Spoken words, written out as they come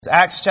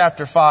Acts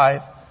chapter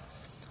 5.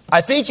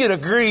 I think you'd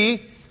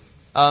agree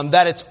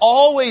that it's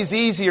always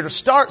easier to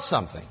start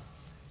something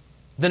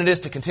than it is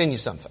to continue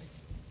something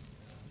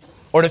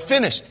or to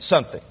finish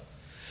something.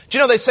 Do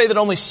you know they say that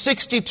only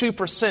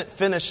 62%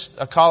 finish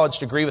a college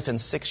degree within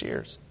 6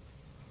 years?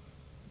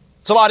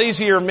 It's a lot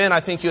easier, men,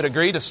 I think you'd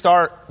agree, to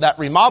start that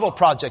remodel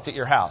project at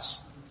your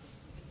house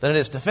than it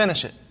is to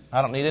finish it.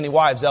 I don't need any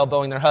wives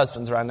elbowing their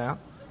husbands right now.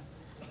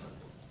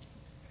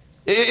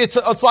 It's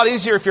a lot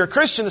easier if you're a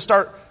Christian to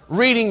start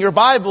reading your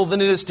Bible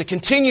than it is to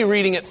continue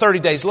reading it 30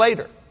 days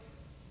later.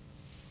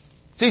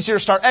 It's easier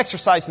to start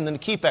exercising than to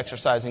keep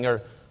exercising,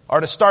 or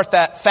to start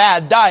that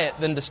fad diet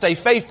than to stay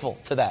faithful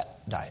to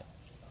that diet.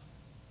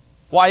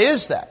 Why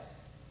is that?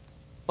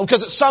 Well,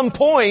 because at some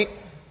point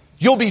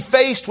you'll be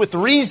faced with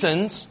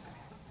reasons,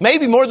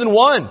 maybe more than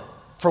one,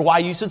 for why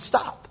you should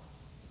stop.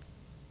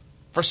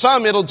 For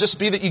some, it'll just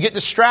be that you get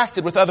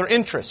distracted with other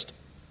interests.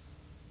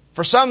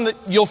 For some, that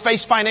you'll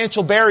face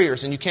financial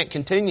barriers and you can't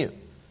continue.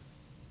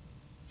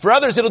 For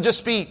others, it'll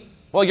just be,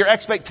 well, your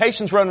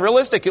expectations were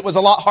unrealistic. It was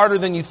a lot harder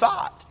than you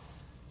thought.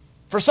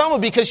 For some, it'll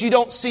be because you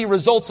don't see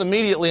results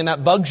immediately and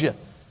that bugs you.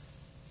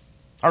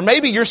 Or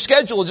maybe your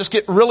schedule will just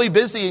get really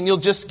busy and you'll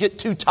just get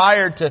too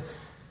tired to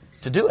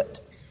do it.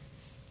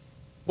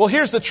 Well,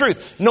 here's the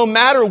truth. No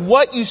matter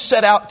what you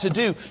set out to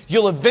do,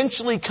 you'll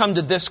eventually come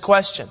to this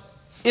question.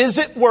 Is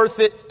it worth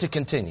it to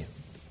continue?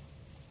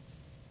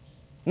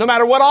 No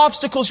matter what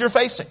obstacles you're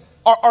facing,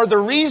 are the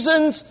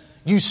reasons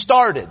you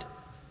started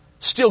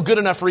still good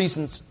enough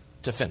reasons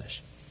to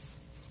finish?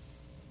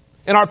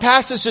 In our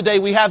passage today,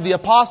 we have the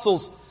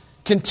apostles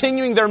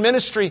continuing their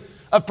ministry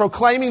of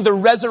proclaiming the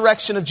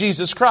resurrection of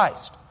Jesus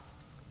Christ.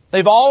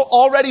 They've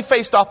already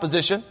faced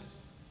opposition,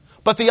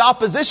 but the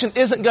opposition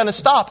isn't going to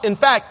stop. In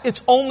fact,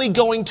 it's only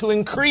going to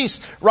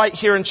increase right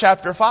here in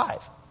chapter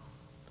 5.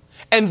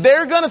 And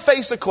they're going to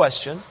face a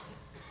question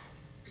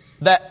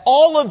that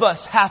all of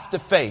us have to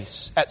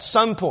face at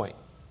some point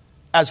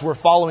as we're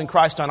following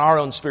Christ on our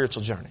own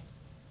spiritual journey.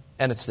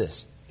 And it's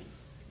this.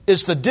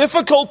 Is the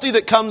difficulty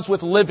that comes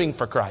with living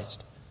for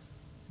Christ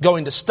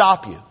going to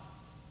stop you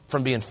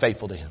from being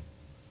faithful to Him?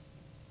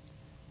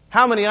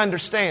 How many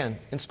understand,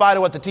 in spite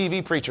of what the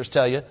TV preachers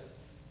tell you,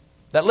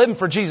 that living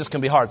for Jesus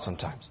can be hard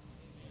sometimes?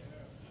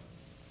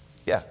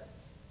 Yeah.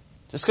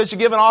 Just because you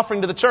give an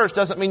offering to the church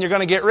doesn't mean you're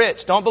going to get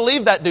rich. Don't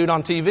believe that dude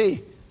on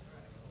TV.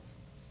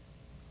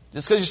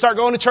 Just because you start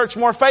going to church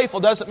more faithful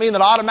doesn't mean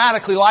that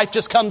automatically life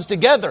just comes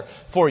together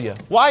for you.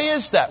 Why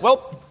is that?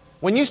 Well,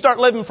 when you start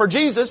living for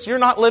Jesus, you're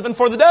not living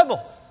for the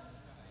devil.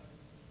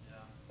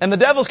 And the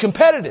devil's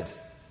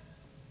competitive.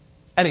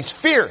 And he's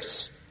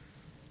fierce.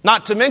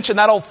 Not to mention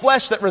that old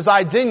flesh that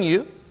resides in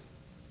you,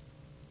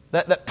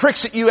 that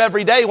pricks at you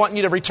every day, wanting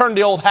you to return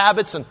to old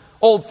habits and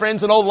old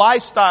friends and old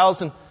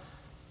lifestyles. And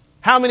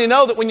how many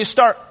know that when you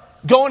start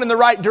going in the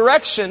right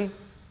direction,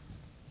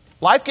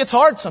 life gets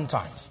hard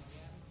sometimes?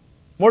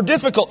 More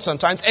difficult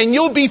sometimes. And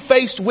you'll be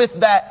faced with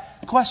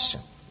that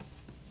question.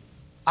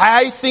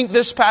 I think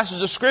this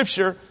passage of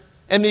Scripture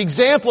and the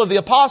example of the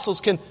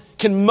apostles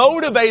can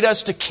motivate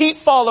us to keep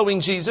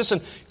following Jesus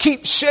and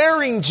keep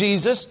sharing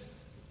Jesus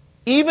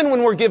even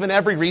when we're given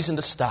every reason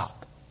to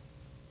stop.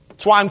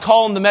 That's why I'm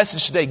calling the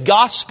message today,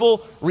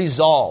 Gospel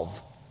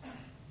Resolve.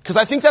 Because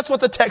I think that's what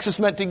the text is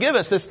meant to give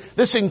us,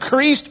 this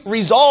increased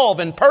resolve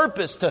and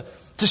purpose to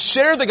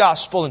share the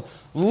gospel and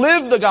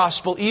live the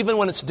gospel even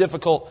when it's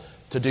difficult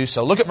to do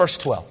so. Look at verse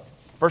 12.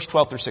 Verse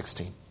 12 through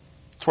 16.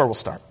 That's where we'll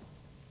start.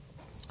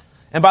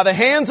 And by the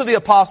hands of the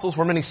apostles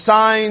were many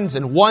signs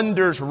and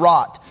wonders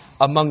wrought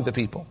among the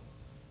people.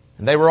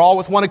 And they were all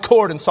with one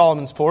accord in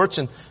Solomon's porch,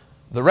 and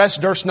the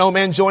rest durst no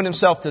man join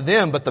himself to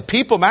them, but the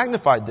people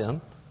magnified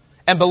them,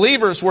 and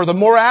believers were the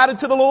more added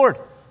to the Lord.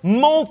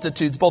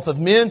 Multitudes both of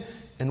men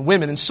and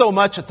women, and so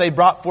much that they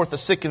brought forth the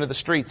sick into the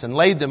streets and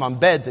laid them on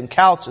beds and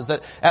couches,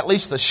 that at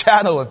least the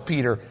shadow of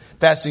Peter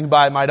passing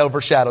by might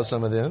overshadow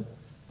some of them.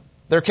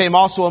 There came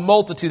also a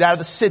multitude out of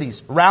the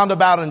cities round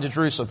about into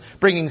Jerusalem,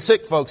 bringing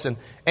sick folks and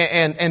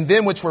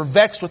them which were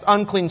vexed with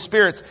unclean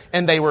spirits,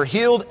 and they were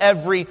healed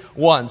every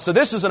one. So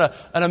this is an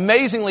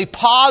amazingly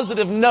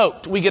positive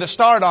note we get a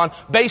start on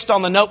based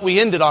on the note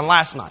we ended on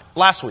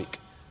last week.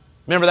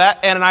 Remember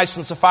that? Ananias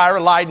and Sapphira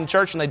lied in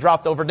church and they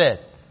dropped over dead.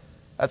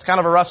 That's kind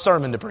of a rough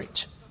sermon to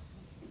preach.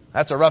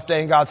 That's a rough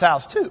day in God's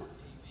house too.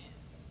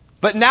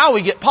 But now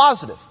we get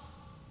positive.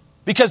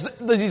 Because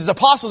these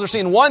apostles are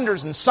seeing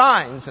wonders and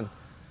signs, and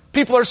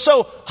people are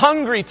so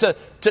hungry to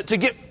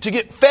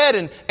get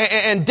fed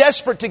and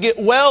desperate to get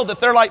well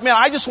that they're like, man,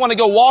 I just want to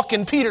go walk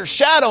in Peter's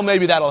shadow.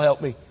 Maybe that'll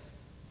help me.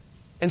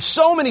 And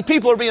so many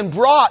people are being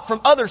brought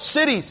from other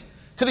cities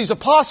to these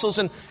apostles,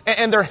 and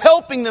they're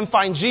helping them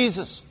find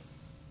Jesus.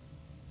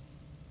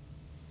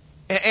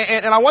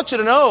 And I want you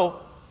to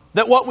know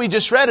that what we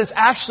just read is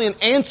actually an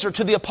answer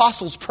to the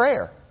apostles'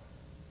 prayer.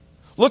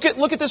 Look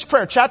at this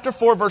prayer, chapter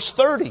 4, verse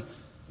 30.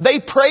 They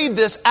prayed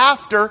this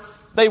after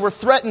they were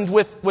threatened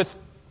with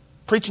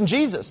preaching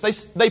Jesus.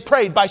 They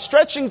prayed, by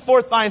stretching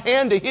forth thine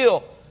hand to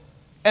heal,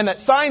 and that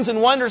signs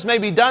and wonders may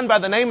be done by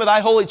the name of thy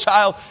holy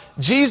child,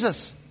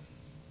 Jesus.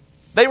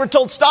 They were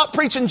told, stop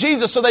preaching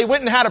Jesus, so they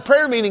went and had a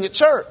prayer meeting at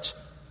church.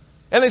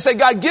 And they said,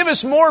 God, give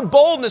us more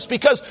boldness,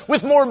 because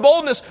with more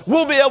boldness,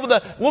 we'll be able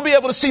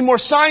to see more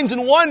signs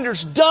and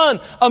wonders done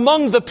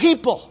among the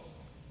people.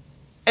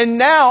 And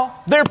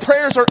now their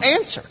prayers are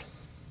answered.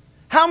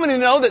 How many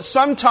know that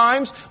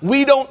sometimes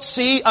we don't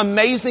see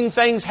amazing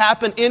things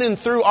happen in and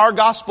through our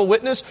gospel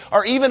witness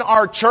or even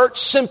our church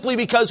simply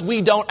because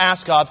we don't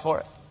ask God for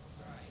it?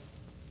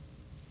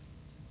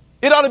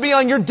 It ought to be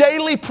on your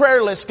daily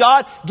prayer list.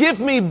 God,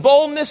 give me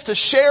boldness to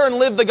share and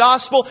live the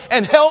gospel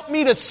and help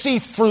me to see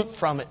fruit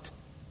from it.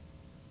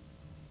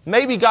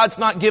 Maybe God's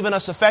not giving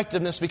us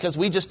effectiveness because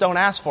we just don't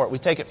ask for it. We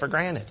take it for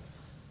granted.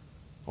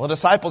 Well, the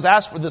apostles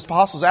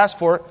asked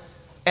for it,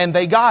 and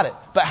they got it.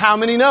 But how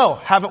many know?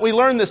 Haven't we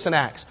learned this in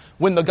Acts?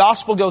 When the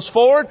gospel goes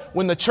forward,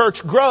 when the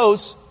church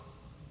grows,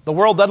 the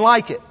world doesn't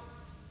like it.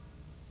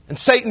 And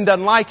Satan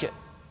doesn't like it.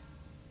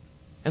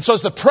 And so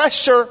as the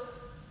pressure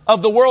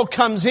of the world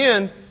comes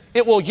in,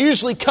 it will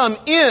usually come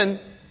in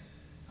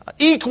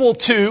equal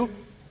to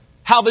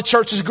how the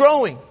church is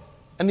growing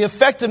and the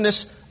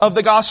effectiveness of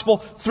the gospel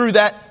through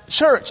that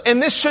church.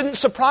 And this shouldn't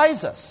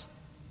surprise us.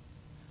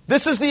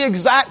 This is the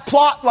exact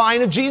plot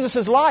line of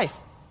Jesus' life.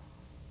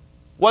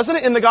 Wasn't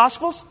it in the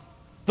Gospels?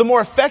 The more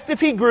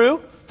effective he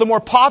grew, the more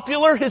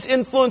popular his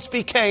influence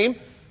became,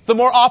 the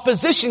more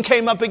opposition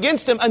came up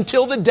against him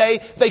until the day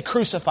they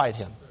crucified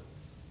him.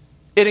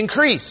 It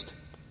increased.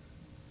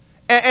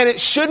 And it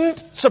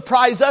shouldn't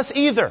surprise us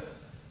either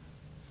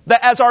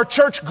that as our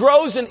church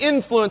grows in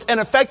influence and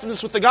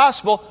effectiveness with the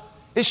gospel,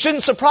 it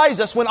shouldn't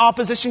surprise us when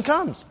opposition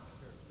comes.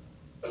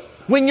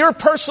 In your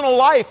personal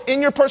life,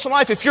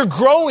 if you're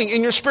growing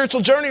in your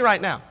spiritual journey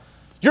right now,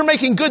 you're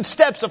making good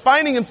steps of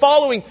finding and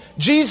following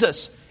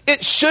Jesus,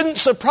 it shouldn't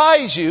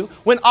surprise you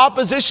when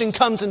opposition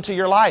comes into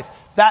your life.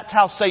 That's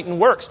how Satan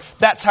works.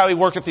 That's how he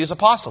worked with these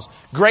apostles.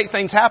 Great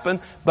things happen,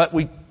 but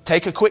we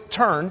take a quick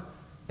turn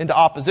into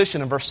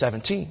opposition in verse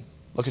 17.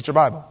 Look at your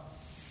Bible.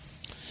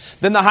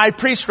 Then the high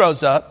priest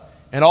rose up,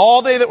 and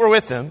all they that were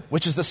with him,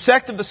 which is the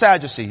sect of the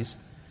Sadducees,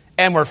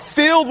 and were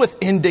filled with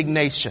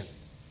indignation,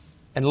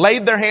 and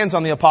laid their hands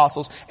on the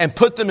apostles, and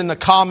put them in the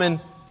common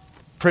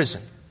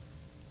prison.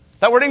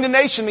 That word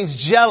indignation means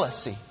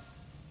jealousy.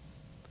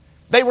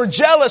 They were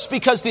jealous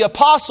because the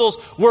apostles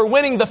were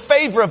winning the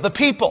favor of the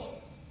people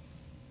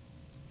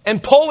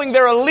and pulling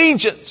their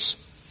allegiance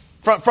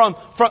from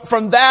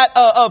that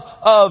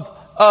of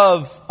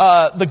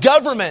the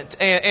government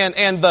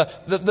and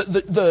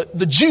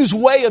the Jews'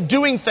 way of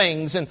doing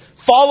things and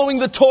following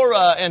the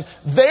Torah and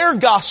their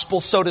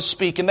gospel, so to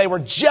speak. And they were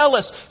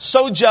jealous,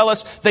 so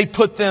jealous, they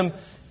put them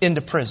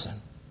into prison.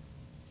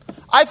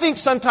 I think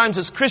sometimes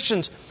as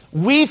Christians,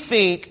 we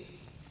think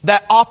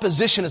that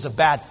opposition is a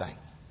bad thing.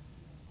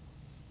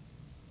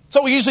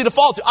 So we usually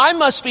default to, I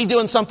must be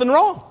doing something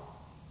wrong.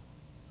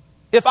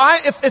 If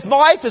my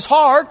life is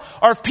hard,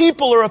 or if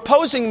people are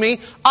opposing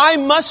me, I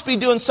must be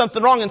doing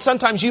something wrong. And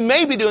sometimes you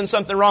may be doing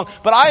something wrong,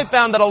 but I have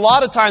found that a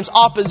lot of times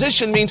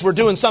opposition means we're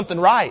doing something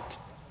right.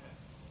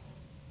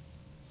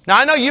 Now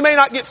I know you may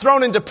not get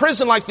thrown into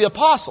prison like the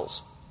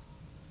apostles,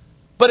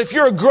 but if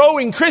you're a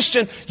growing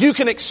Christian, you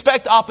can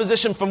expect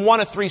opposition from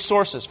one of three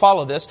sources.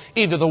 Follow this.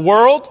 Either the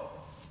world,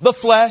 the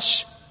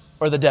flesh,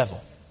 or the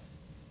devil.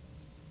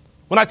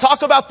 When I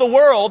talk about the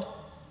world,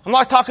 I'm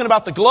not talking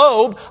about the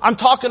globe. I'm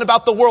talking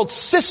about the world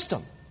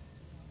system.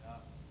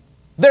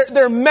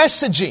 Their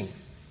messaging,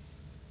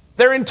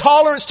 their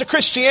intolerance to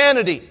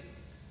Christianity,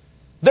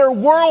 their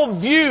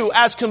worldview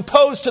as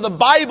composed to the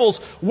Bible's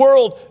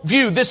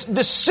worldview,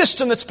 this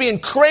system that's being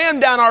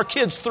crammed down our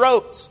kids'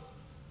 throats.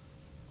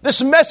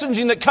 This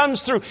messaging that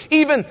comes through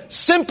even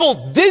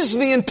simple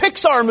Disney and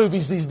Pixar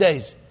movies these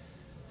days.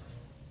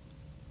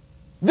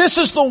 This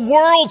is the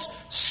world's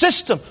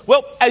system.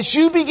 Well, as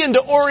you begin to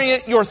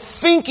orient your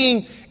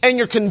thinking and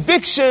your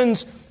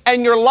convictions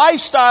and your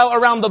lifestyle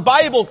around the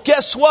Bible,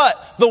 guess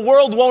what? The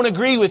world won't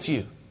agree with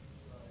you.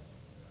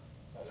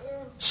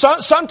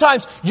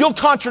 Sometimes you'll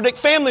contradict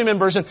family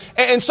members,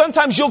 and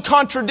sometimes you'll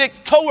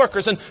contradict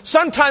coworkers, and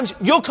sometimes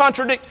you'll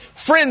contradict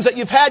friends that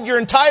you've had your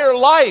entire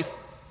life.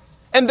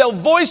 And they'll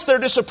voice their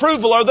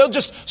disapproval, or they'll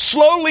just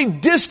slowly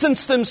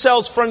distance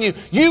themselves from you.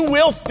 You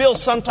will feel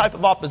some type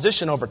of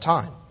opposition over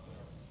time.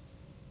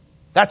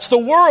 That's the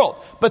world.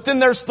 But then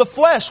there's the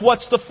flesh.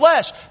 What's the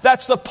flesh?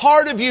 That's the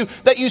part of you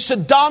that used to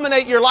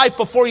dominate your life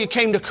before you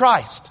came to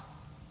Christ.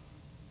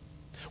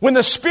 When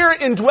the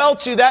Spirit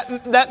indwelt you,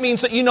 that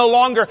means that you no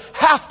longer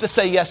have to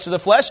say yes to the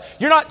flesh.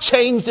 You're not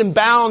chained and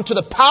bound to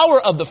the power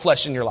of the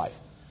flesh in your life.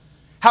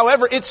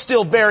 However, it's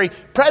still very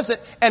present,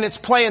 and it's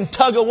playing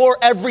tug of war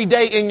every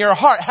day in your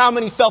heart. How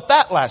many felt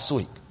that last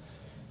week?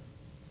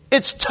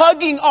 It's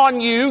tugging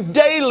on you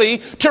daily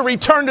to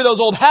return to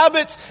those old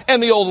habits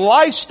and the old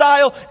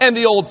lifestyle and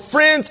the old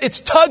friends. It's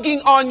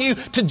tugging on you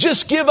to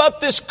just give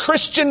up this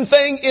Christian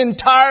thing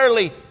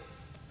entirely.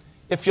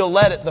 If you'll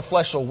let it, the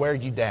flesh will wear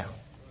you down.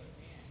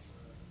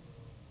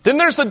 Then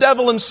there's the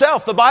devil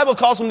himself. The Bible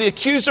calls him the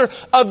accuser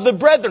of the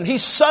brethren.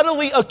 He's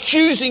subtly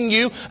accusing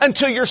you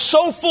until you're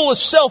so full of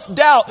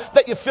self-doubt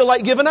that you feel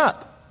like giving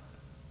up.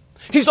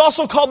 He's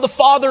also called the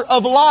father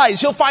of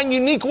lies. He'll find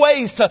unique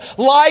ways to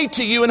lie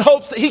to you in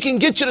hopes that he can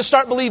get you to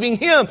start believing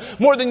him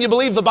more than you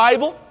believe the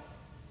Bible.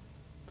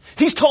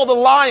 He's called a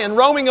lion,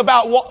 roaming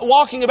about,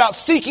 walking about,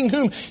 seeking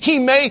whom he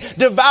may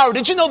devour.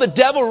 Did you know the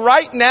devil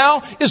right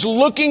now is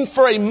looking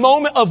for a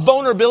moment of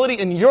vulnerability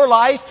in your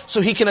life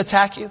so he can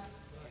attack you?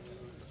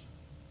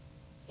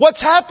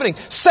 What's happening?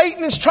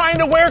 Satan is trying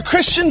to wear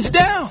Christians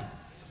down.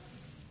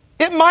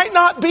 It might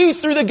not be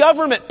through the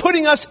government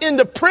putting us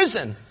into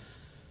prison,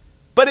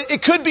 but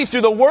it could be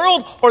through the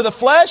world or the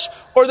flesh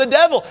or the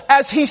devil.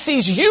 As he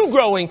sees you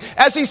growing,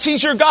 as he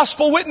sees your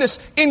gospel witness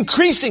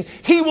increasing,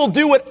 he will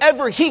do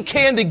whatever he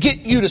can to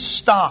get you to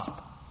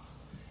stop.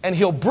 And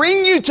he'll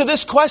bring you to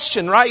this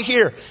question right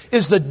here.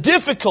 Is the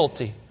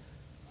difficulty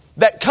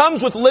that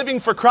comes with living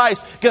for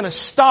Christ going to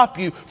stop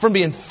you from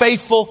being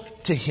faithful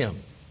to him?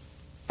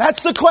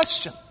 That's the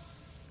question.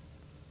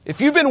 If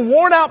you've been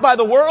worn out by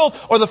the world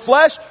or the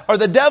flesh or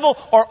the devil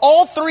or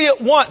all three at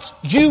once,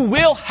 you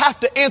will have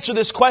to answer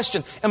this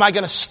question. Am I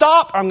going to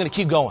stop or am I going to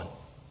keep going?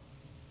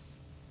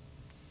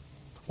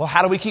 Well,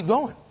 how do we keep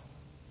going?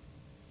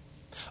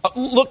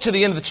 Look to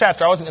the end of the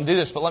chapter. I wasn't going to do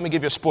this, but let me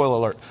give you a spoiler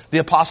alert. The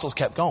apostles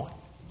kept going.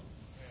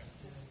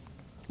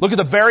 Look at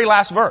the very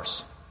last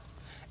verse.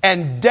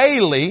 And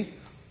daily,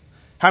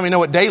 how many know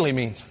what daily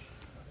means?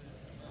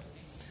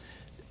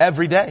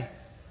 Every day.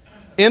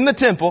 In the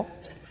temple,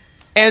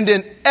 and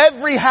in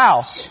every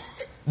house,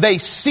 they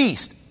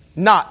ceased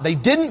not. They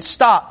didn't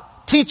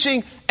stop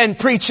teaching and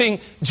preaching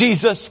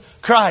Jesus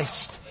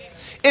Christ.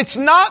 It's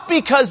not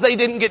because they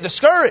didn't get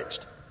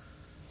discouraged.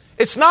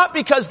 It's not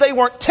because they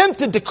weren't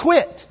tempted to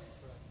quit.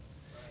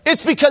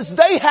 It's because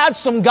they had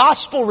some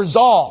gospel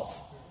resolve.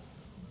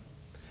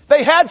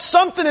 They had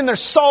something in their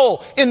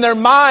soul, in their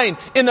mind,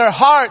 in their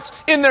hearts,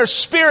 in their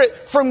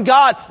spirit from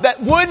God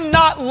that would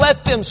not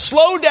let them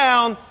slow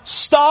down,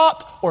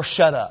 stop, or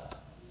shut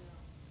up.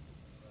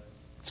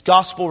 It's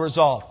gospel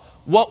resolve.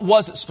 What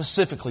was it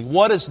specifically?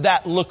 What does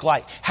that look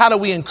like? How do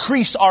we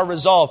increase our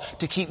resolve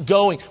to keep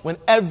going when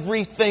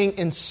everything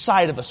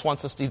inside of us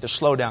wants us to either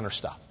slow down or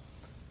stop?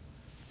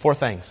 4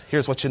 things.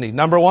 Here's what you need.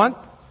 Number 1,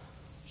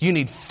 you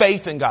need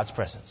faith in God's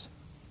presence.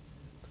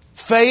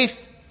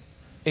 Faith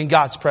in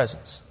God's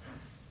presence.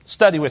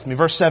 Study with me,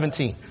 verse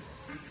 17.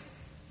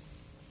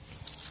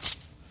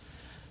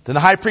 Then the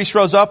high priest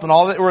rose up, and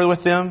all that were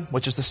with them,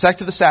 which is the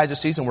sect of the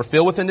Sadducees, and were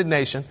filled with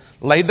indignation,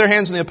 laid their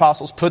hands on the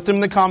apostles, put them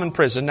in the common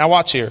prison. Now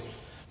watch here.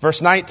 Verse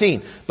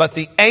 19. But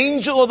the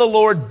angel of the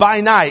Lord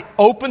by night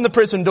opened the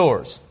prison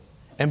doors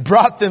and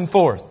brought them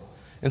forth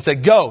and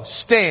said, Go,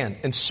 stand,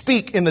 and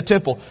speak in the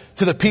temple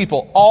to the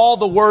people all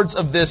the words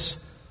of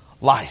this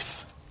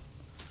life.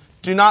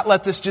 Do not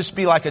let this just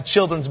be like a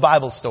children's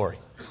Bible story.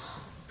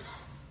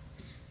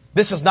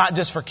 This is not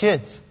just for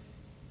kids.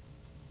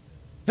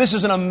 This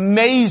is an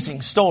amazing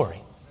story.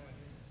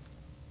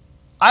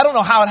 I don't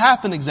know how it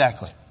happened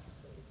exactly.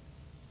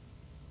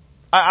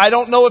 I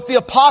don't know if the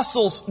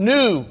apostles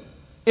knew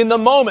in the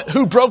moment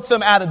who broke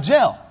them out of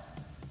jail.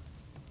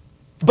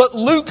 But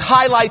Luke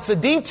highlights a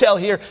detail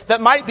here that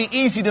might be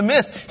easy to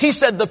miss. He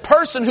said the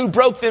person who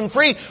broke them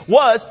free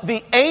was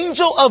the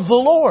angel of the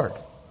Lord.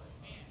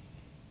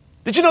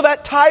 Did you know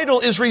that title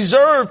is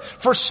reserved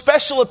for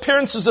special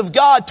appearances of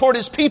God toward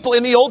his people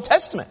in the Old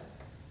Testament?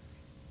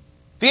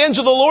 The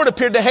angel of the Lord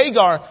appeared to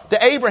Hagar,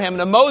 to Abraham,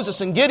 and to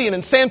Moses, and Gideon,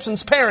 and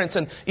Samson's parents,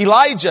 and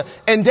Elijah,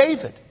 and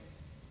David.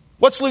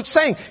 What's Luke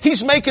saying?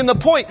 He's making the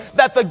point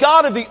that the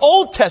God of the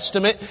Old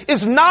Testament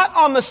is not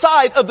on the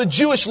side of the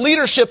Jewish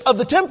leadership of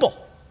the temple.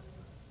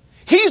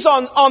 He's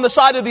on the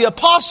side of the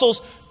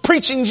apostles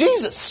preaching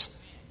Jesus.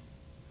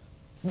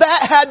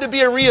 That had to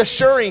be a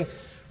reassuring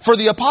for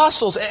the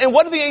apostles. And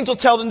what did the angel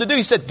tell them to do?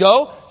 He said,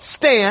 Go,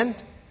 stand,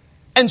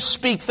 and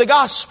speak the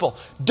gospel.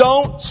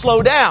 Don't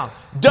slow down.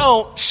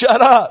 Don't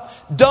shut up.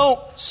 Don't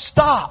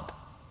stop.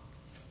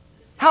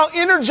 How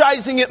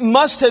energizing it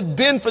must have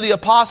been for the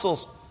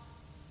apostles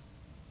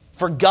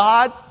for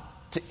God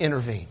to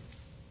intervene.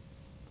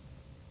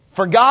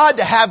 For God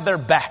to have their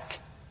back.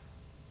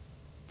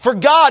 For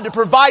God to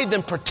provide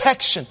them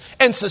protection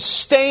and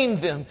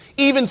sustain them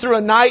even through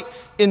a night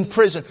in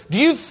prison. Do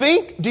you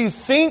think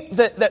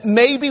that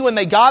maybe when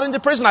they got into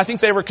prison, I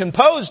think they were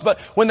composed, but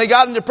when they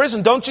got into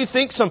prison, don't you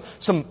think some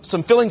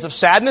feelings of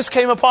sadness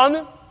came upon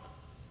them?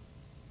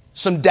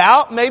 Some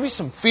doubt, maybe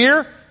some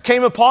fear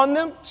came upon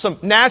them? Some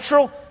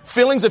natural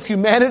feelings of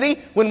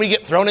humanity when we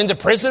get thrown into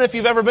prison, if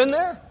you've ever been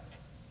there?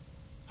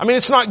 I mean,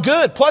 it's not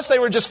good. Plus, they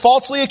were just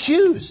falsely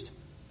accused.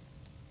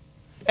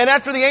 And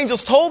after the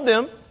angels told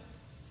them,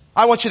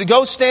 I want you to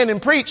go stand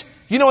and preach,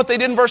 you know what they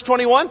did in verse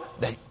 21?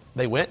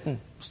 They went and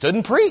stood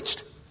and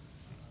preached.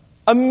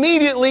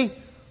 Immediately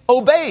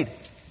obeyed.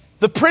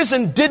 The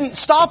prison didn't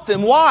stop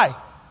them. Why?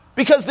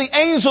 Because the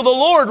angel of the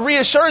Lord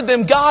reassured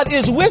them, God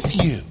is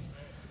with you.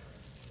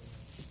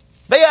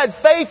 They had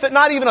faith that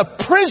not even a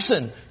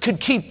prison could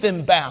keep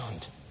them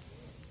bound.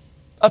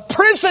 A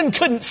prison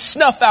couldn't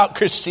snuff out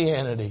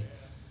Christianity.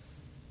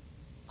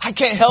 I I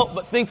can't help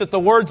but think that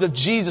the words of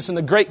Jesus in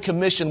the Great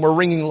Commission were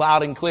ringing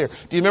loud and clear.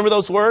 Do you remember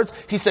those words?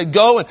 He said,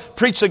 go and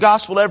preach the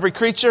gospel to every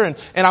creature, and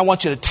I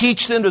want you to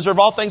teach them to observe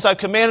all things I've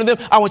commanded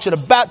them. I want you to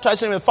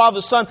baptize them in the Father,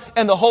 the Son,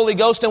 and the Holy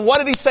Ghost. And what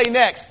did he say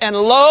next? And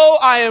lo,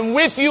 I am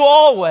with you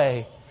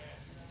always,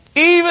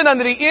 even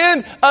unto the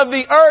end of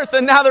the earth.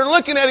 And now they're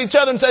looking at each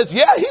other and says,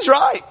 yeah, he's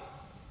right.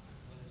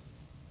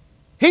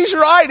 He's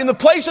right. In the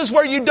places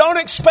where you don't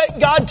expect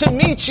God to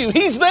meet you,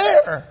 he's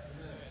there.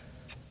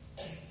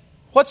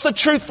 What's the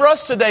truth for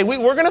us today? We're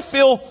going to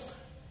feel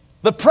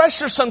the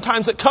pressure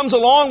sometimes that comes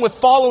along with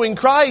following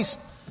Christ.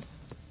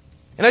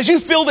 And as you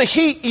feel the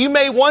heat, you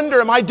may wonder,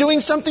 am I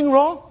doing something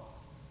wrong?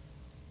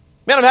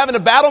 Man, I'm having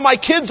to battle my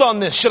kids on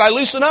this. Should I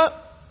loosen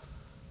up?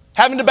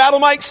 Having to battle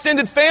my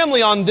extended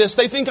family on this.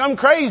 They think I'm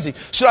crazy.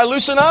 Should I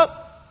loosen up?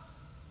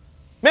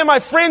 Man, my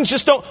friends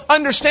just don't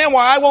understand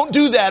why I won't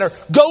do that or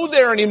go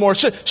there anymore.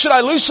 Should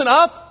I loosen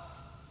up?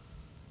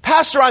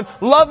 Pastor, I'm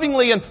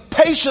lovingly and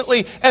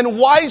patiently and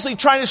wisely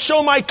trying to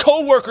show my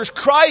coworkers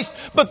Christ,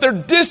 but they're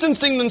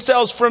distancing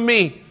themselves from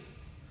me.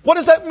 What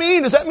does that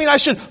mean? Does that mean I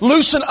should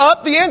loosen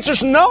up? The answer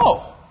is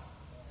no.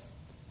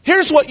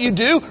 Here's what you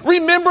do.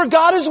 Remember,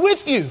 God is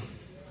with you.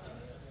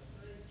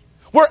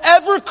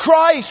 Wherever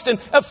Christ and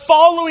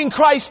following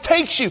Christ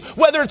takes you,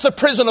 whether it's a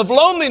prison of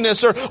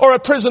loneliness or a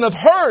prison of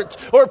hurt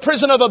or a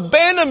prison of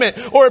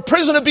abandonment or a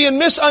prison of being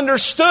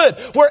misunderstood,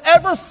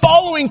 wherever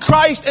following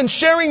Christ and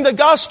sharing the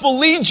gospel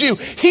leads you,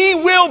 he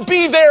will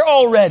be there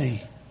already.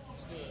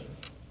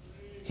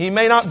 He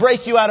may not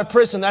break you out of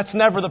prison. That's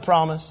never the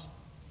promise.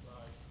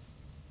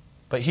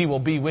 But he will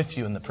be with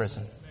you in the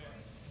prison.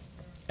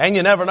 And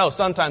you never know.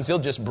 Sometimes he'll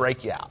just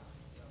break you out.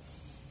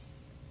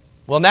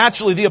 Well,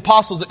 naturally, the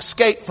apostles'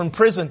 escape from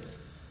prison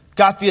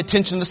got the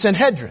attention of the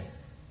Sanhedrin.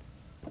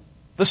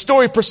 The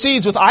story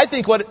proceeds with, I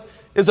think, what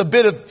is a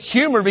bit of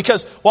humor,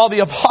 because while the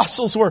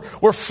apostles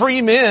were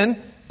free men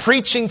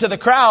preaching to the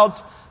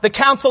crowds, the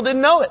council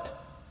didn't know it.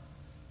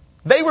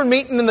 They were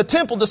meeting in the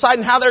temple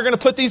deciding how they're going to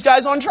put these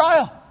guys on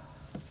trial.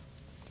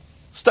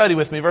 Study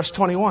with me, verse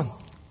 21.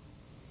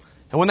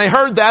 And when they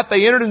heard that,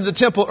 they entered into the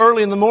temple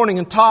early in the morning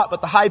and taught,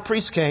 but the high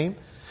priest came,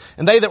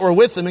 and they that were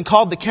with them, and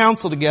called the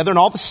council together and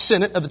all the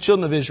senate of the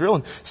children of Israel,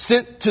 and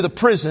sent to the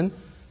prison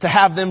to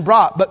have them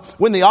brought. But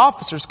when the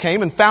officers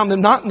came and found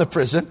them not in the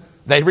prison,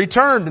 they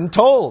returned and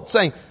told,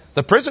 saying,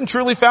 the prison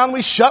truly found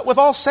we shut with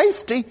all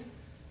safety,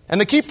 and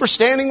the keeper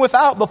standing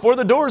without before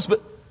the doors.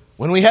 But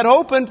when we had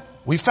opened,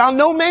 we found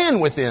no man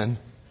within.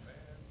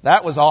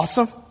 That was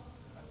awesome.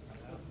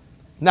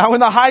 Now when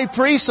the high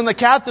priest and the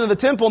captain of the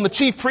temple and the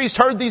chief priest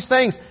heard these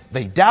things,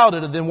 they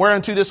doubted of them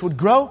whereunto this would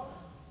grow.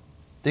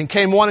 Then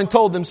came one and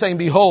told them, saying,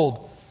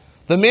 behold,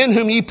 the men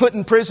whom ye put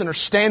in prison are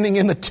standing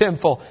in the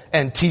temple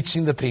and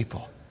teaching the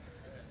people.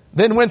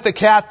 Then went the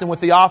captain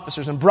with the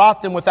officers and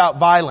brought them without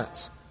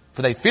violence,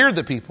 for they feared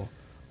the people,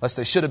 lest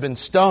they should have been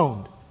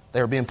stoned.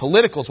 They were being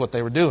political is what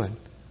they were doing.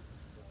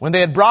 When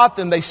they had brought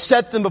them, they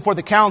set them before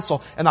the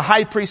council, and the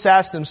high priest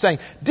asked them, saying,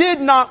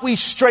 did not we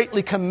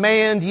straitly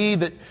command ye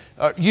that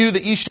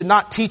ye should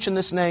not teach in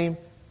this name?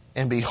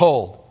 And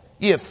behold,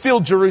 ye have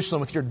filled Jerusalem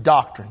with your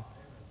doctrine,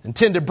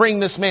 intend to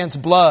bring this man's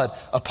blood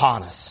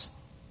upon us.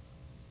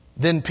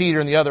 Then Peter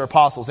and the other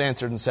apostles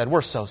answered and said,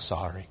 we're so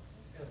sorry.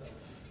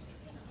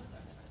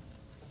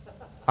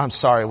 I'm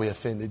sorry we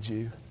offended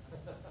you.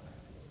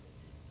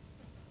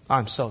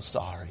 I'm so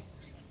sorry.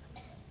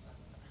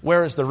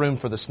 Where is the room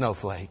for the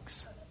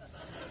snowflakes?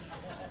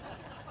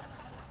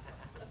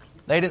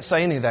 They didn't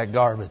say any of that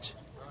garbage.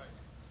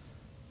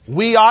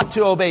 We ought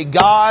to obey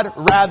God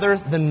rather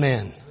than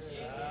men.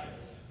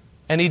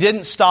 And he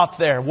didn't stop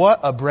there.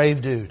 What a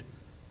brave dude.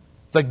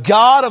 The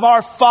God of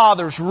our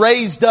fathers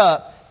raised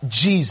up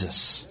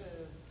Jesus,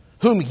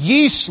 whom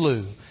ye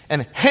slew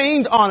and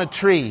hanged on a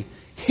tree.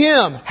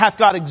 Him hath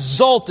God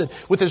exalted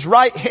with his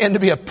right hand to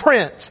be a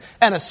prince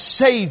and a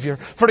savior,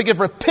 for to give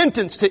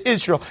repentance to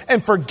Israel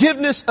and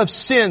forgiveness of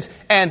sins.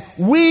 And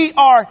we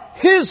are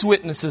his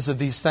witnesses of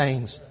these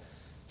things.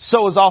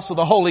 So is also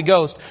the Holy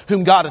Ghost,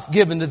 whom God hath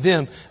given to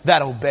them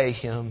that obey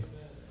him.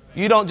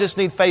 You don't just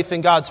need faith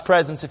in God's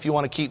presence if you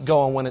want to keep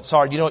going when it's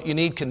hard. You know what you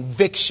need?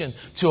 Conviction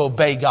to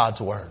obey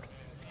God's word.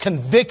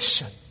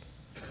 Conviction.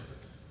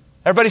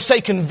 Everybody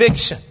say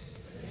conviction.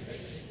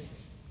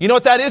 You know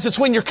what that is? It's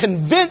when you're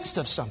convinced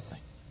of something.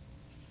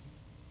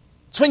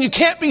 It's when you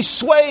can't be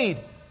swayed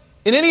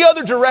in any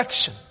other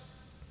direction.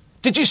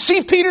 Did you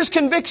see Peter's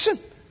conviction?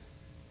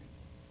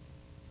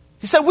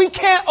 He said, we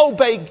can't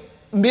obey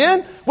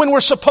men when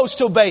we're supposed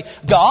to obey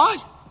God.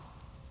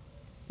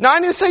 Now I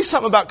need to say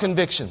something about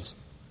convictions.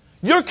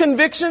 Your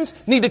convictions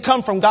need to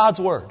come from God's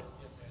word.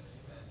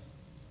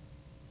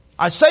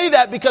 I say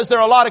that because there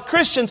are a lot of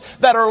Christians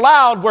that are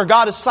loud where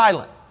God is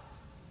silent.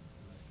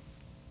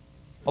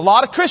 A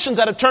lot of Christians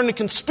that have turned to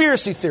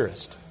conspiracy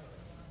theorists.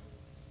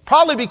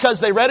 Probably because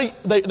they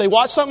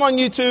watched something on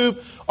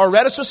YouTube or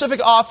read a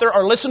specific author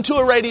or listened to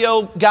a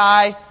radio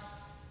guy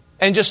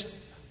and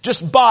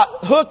just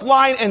bought hook,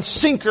 line, and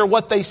sinker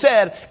what they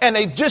said, and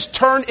they've just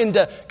turned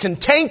into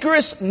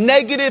cantankerous,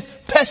 negative,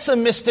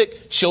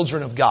 pessimistic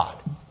children of God.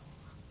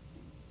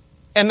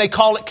 and they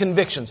call it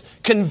convictions.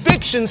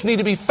 Convictions need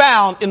to be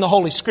found in the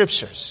Holy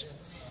Scriptures.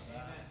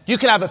 You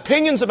can have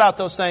opinions about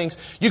those things.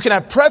 You can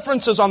have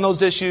preferences on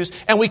those issues,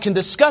 and we can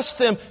discuss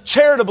them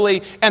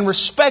charitably and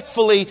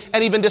respectfully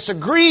and even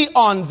disagree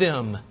on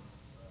them.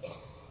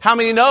 How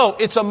many know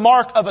it's a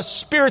mark of a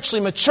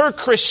spiritually mature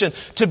Christian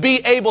to be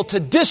able to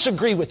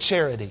disagree with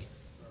charity?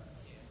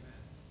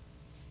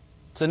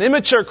 It's an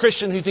immature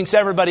Christian who thinks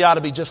everybody ought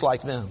to be just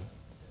like them.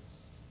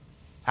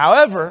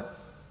 However,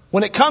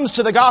 when it comes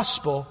to the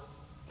gospel,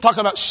 talking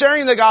about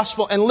sharing the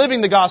gospel and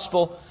living the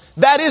gospel,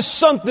 that is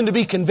something to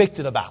be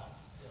convicted about.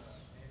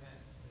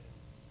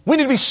 We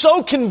need to be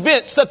so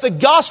convinced that the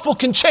gospel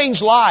can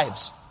change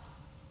lives.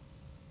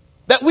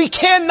 That we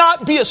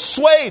cannot be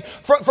assuaged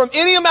from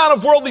any amount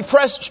of worldly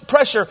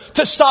pressure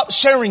to stop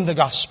sharing the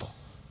gospel.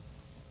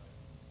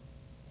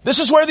 This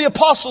is where the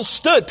apostles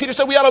stood. Peter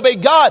said we ought to obey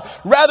God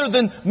rather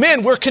than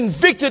men. We're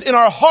convicted in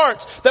our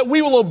hearts that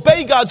we will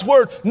obey God's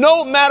word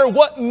no matter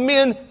what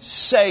men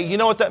say. You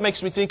know what that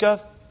makes me think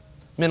of?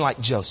 Men like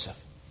Joseph.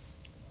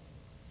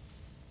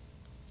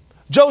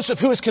 Joseph,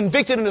 who was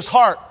convicted in his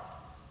heart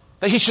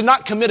that he should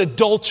not commit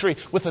adultery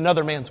with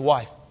another man's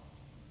wife.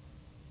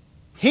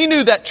 He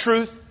knew that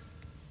truth.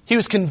 He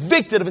was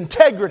convicted of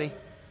integrity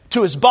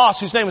to his boss,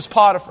 whose name was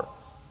Potiphar.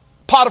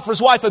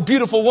 Potiphar's wife, a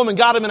beautiful woman,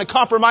 got him in a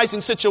compromising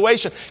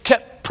situation,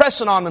 kept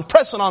pressing on him,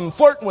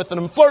 flirting with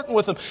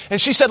him. And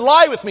she said,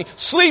 lie with me,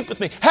 sleep with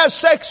me, have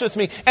sex with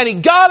me. And he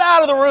got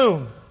out of the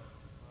room.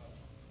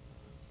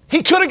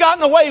 He could have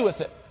gotten away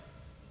with it.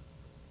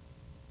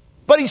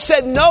 But he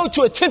said no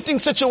to a tempting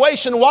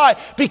situation. Why?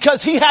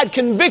 Because he had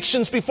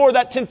convictions before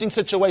that tempting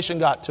situation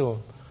got to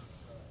him.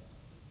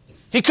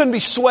 He couldn't be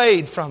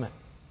swayed from it.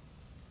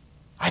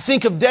 I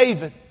think of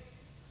David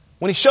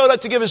when he showed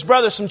up to give his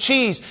brother some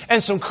cheese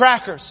and some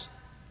crackers.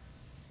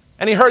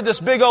 And he heard this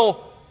big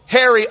old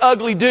hairy,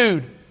 ugly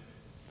dude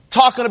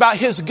talking about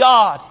his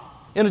God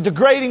in a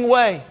degrading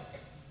way.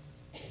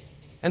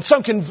 And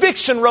some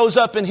conviction rose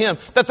up in him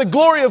that the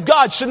glory of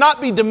God should not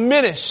be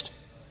diminished.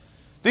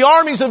 The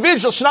armies of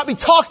Israel should not be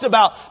talked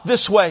about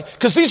this way,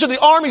 because these are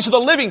the armies of the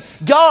living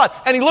God.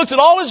 And he looked at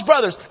all his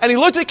brothers, and he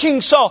looked at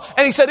King Saul,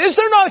 and he said, is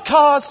there not a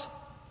cause?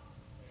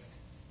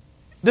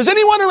 Does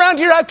anyone around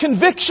here have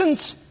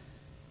convictions?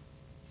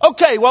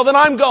 Okay, well then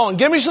I'm going.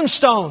 Give me some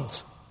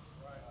stones.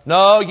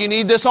 No, you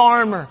need this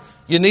armor.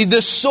 You need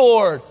this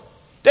sword.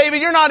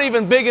 David, you're not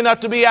even big enough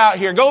to be out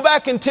here. Go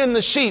back and tend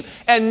the sheep.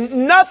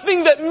 And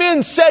nothing that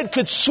men said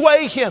could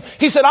sway him.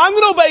 He said, I'm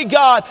going to obey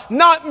God,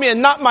 not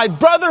men, not my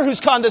brother who's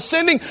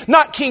condescending,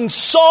 not King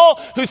Saul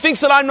who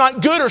thinks that I'm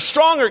not good or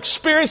strong or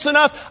experienced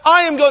enough.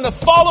 I am going to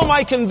follow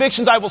my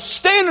convictions. I will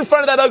stand in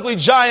front of that ugly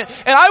giant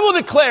and I will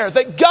declare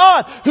that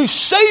God, who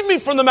saved me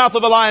from the mouth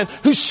of a lion,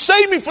 who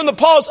saved me from the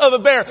paws of a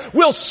bear,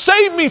 will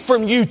save me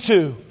from you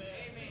too.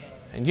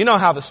 And you know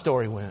how the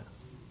story went.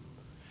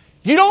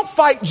 You don't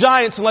fight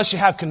giants unless you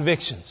have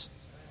convictions.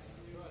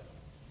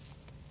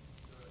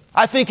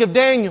 I think of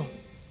Daniel,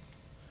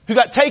 who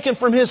got taken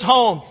from his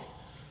home,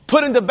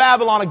 put into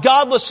Babylon, a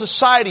godless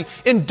society,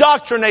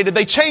 indoctrinated.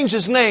 They changed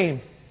his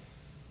name.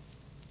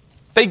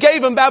 They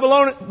gave him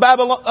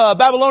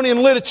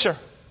Babylonian literature.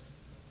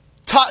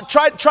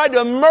 Tried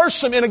to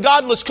immerse him in a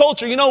godless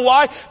culture. You know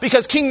why?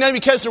 Because King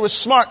Nebuchadnezzar was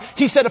smart.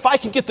 He said, if I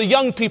can get the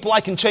young people,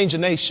 I can change a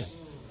nation.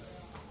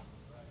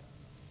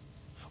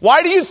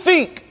 Why do you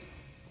think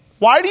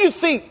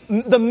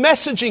the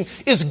messaging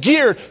is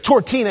geared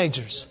toward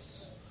teenagers?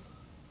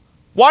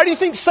 Why do you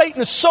think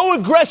Satan is so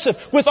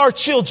aggressive with our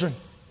children?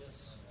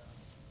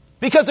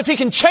 Because if he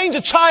can change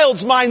a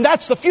child's mind,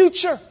 that's the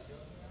future.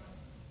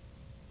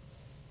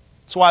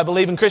 That's why I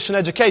believe in Christian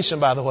education,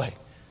 by the way.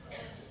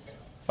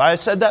 If I had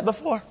said that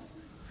before,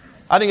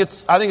 I think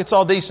it's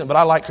all decent, but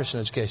I like Christian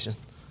education.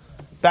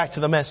 Back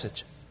to the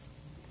message.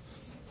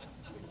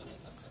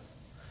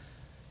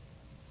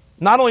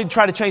 Not only to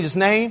try to change his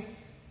name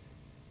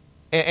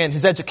and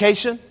his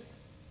education,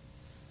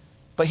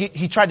 but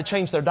he tried to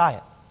change their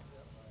diet.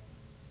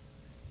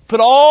 Put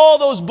all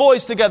those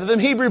boys together, them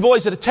Hebrew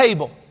boys, at a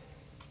table.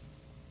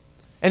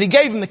 And he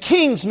gave them the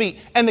king's meat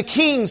and the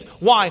king's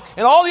wine.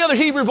 And all the other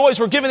Hebrew boys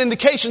were given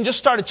indication, just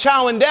started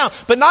chowing down.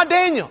 But not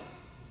Daniel.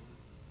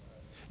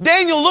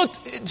 Daniel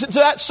looked to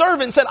that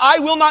servant and said, I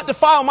will not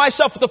defile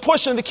myself with the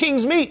portion of the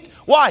king's meat.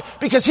 Why?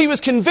 Because he was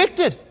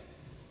convicted.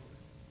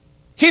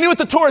 He knew what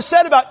the Torah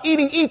said about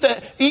eating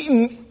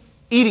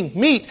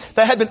meat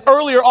that had been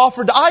earlier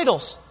offered to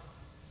idols.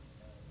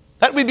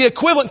 That would be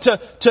equivalent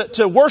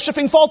to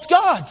worshiping false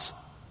gods.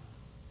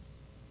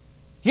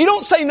 You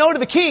don't say no to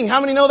the king.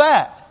 How many know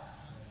that?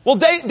 Well,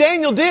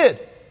 Daniel did.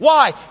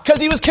 Why?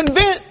 Because he was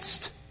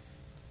convinced.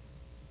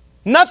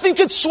 Nothing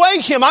could sway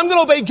him. I'm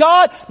going to obey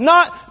God,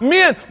 not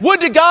men.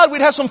 Would to God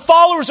we'd have some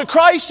followers of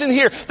Christ in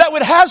here that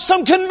would have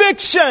some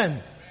conviction.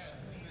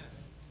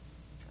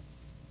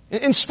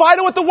 In spite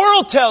of what the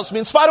world tells me,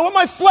 in spite of what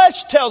my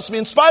flesh tells me,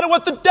 in spite of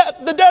what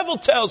the devil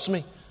tells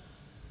me,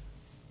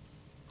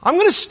 I'm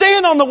going to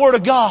stand on the Word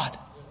of God.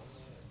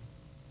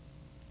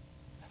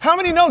 How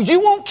many know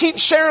you won't keep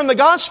sharing the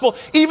gospel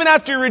even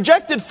after you're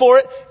rejected for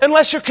it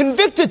unless you're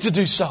convicted to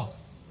do so?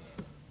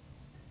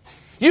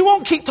 You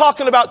won't keep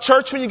talking about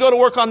church when you go to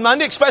work on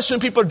Monday, especially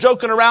when people are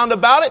joking around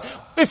about it,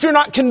 if you're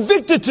not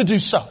convicted to do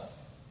so.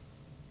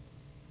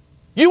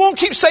 You won't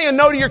keep saying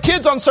no to your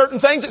kids on certain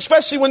things,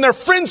 especially when their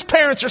friends'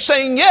 parents are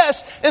saying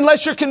yes,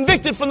 unless you're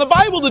convicted from the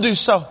Bible to do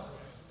so.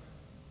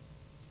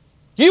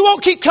 You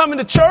won't keep coming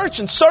to church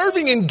and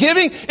serving and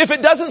giving if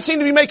it doesn't seem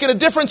to be making a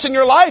difference in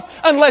your life,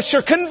 unless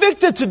you're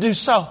convicted to do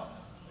so.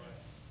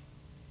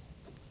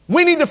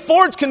 We need to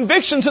forge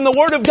convictions in the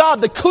Word of God,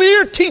 the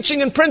clear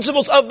teaching and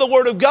principles of the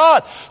Word of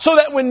God, so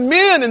that when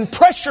men and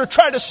pressure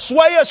try to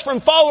sway us from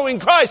following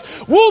Christ,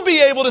 we'll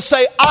be able to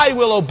say, I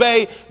will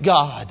obey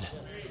God.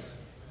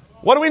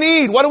 What do we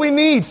need? What do we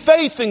need?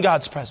 Faith in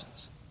God's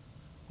presence.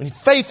 We need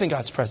faith in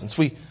God's presence.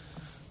 We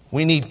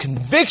need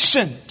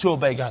conviction to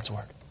obey God's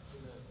Word.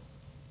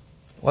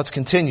 Let's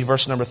continue,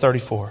 verse number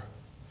 34.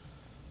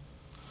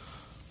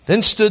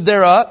 Then stood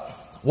there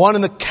up one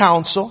in the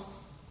council,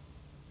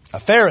 a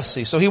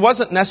Pharisee. So he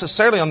wasn't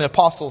necessarily on the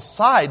apostles'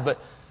 side, but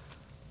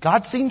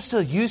God seems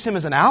to use him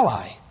as an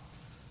ally.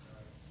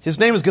 His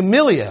name is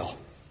Gamaliel,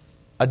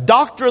 a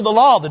doctor of the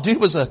law. The dude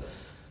was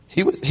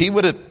he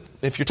would have,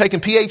 if you're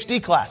taking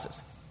PhD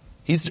classes,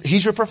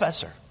 he's your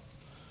professor.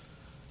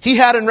 He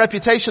had a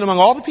reputation among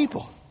all the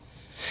people.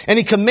 And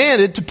he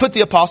commanded to put the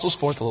apostles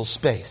forth a little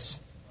space.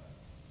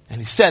 And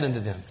he said unto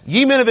them,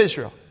 Ye men of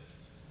Israel,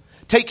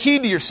 take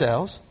heed to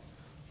yourselves.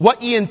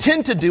 What ye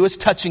intend to do is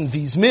touching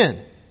these men.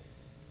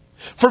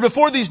 For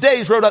before these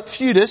days rode up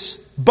Theudas,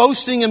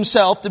 boasting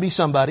himself to be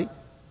somebody,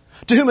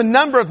 to whom a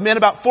number of men,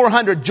 about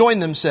 400,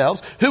 joined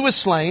themselves, who was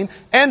slain,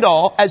 and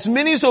all, as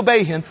many as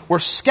obey him, were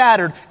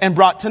scattered and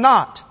brought to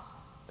naught.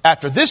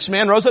 After this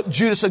man rose up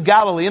Judas of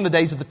Galilee in the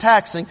days of the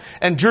taxing,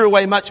 and drew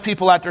away much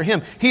people after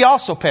him. He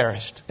also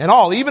perished, and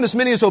all, even as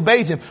many as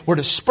obeyed him, were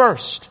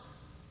dispersed.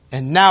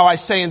 And now I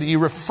say unto you,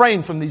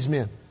 refrain from these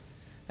men,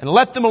 and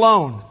let them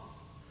alone.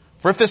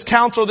 For if this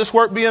counsel or this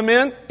work be of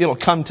men, it'll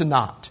come to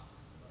naught.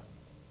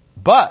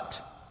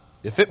 But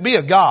if it be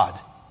of God,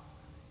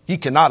 ye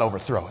cannot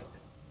overthrow it.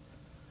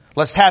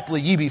 Lest haply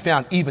ye be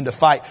found even to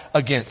fight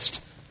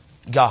against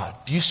God.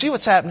 Do you see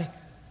what's happening?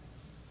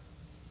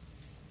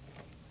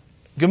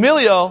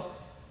 Gamaliel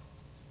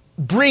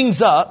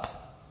brings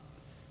up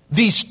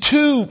these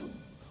two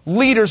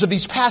leaders of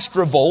these past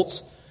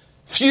revolts,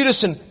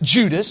 Theudas and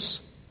Judas.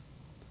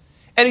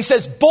 And he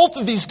says both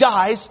of these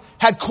guys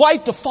had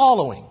quite the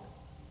following.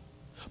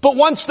 But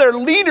once their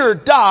leader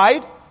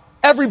died,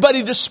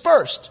 everybody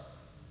dispersed.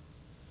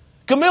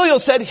 Gamaliel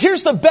said,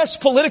 here's the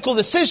best political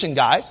decision,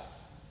 guys.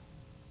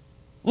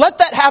 Let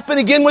that happen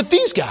again with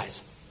these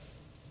guys.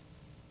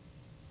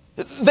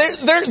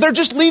 They're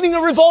just leading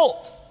a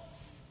revolt.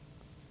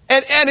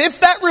 And if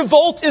that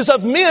revolt is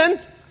of men,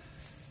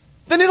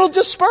 then it'll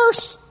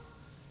disperse.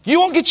 You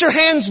won't get your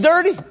hands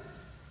dirty.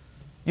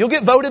 You'll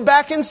get voted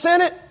back in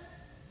Senate.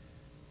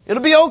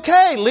 It'll be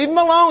okay. Leave them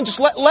alone. Just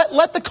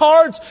let the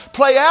cards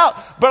play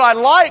out. But I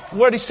like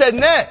what he said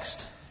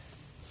next.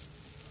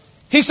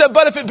 He said,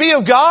 but if it be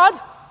of God,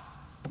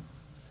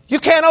 you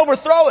can't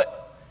overthrow it.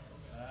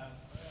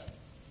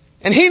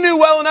 And he knew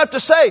well enough to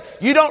say,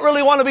 you don't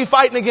really want to be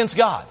fighting against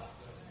God.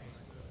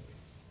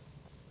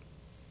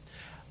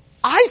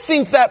 I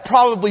think that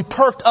probably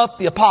perked up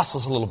the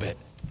apostles a little bit.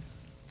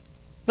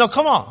 No,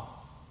 come on.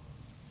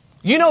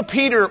 You know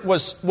Peter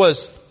was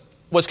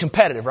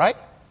competitive, right?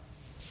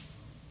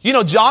 You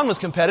know John was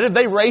competitive.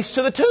 They raced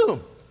to the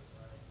tomb.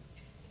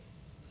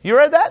 You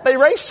read that? They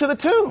raced to the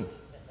tomb.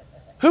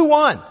 Who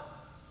won?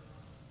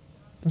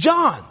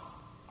 John.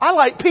 I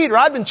like Peter.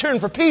 I've been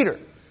cheering for Peter.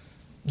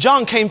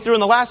 John came through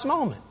in the last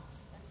moment.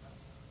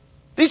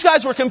 These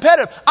guys were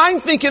competitive. I'm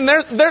thinking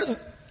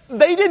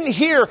they didn't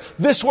hear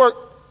this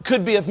work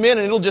could be of men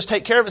and it'll just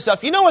take care of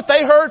itself. You know what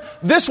they heard?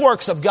 This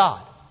work's of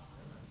God.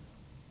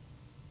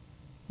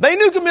 They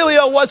knew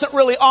Gamaliel wasn't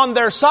really on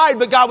their side,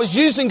 but God was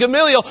using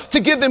Gamaliel to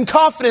give them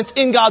confidence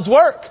in God's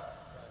work.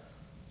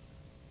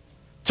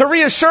 To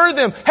reassure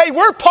them, hey,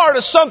 we're part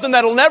of something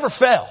that'll never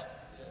fail.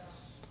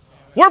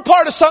 We're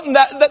part of something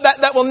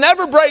that will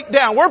never break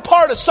down. We're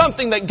part of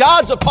something that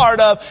God's a part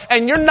of,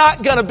 and you're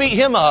not going to beat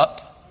him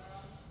up.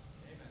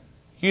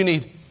 You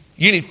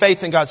need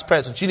faith in God's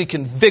presence. You need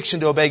conviction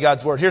to obey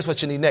God's word. Here's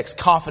what you need next.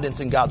 Confidence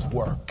in God's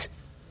work.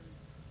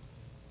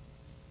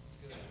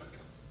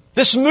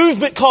 This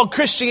movement called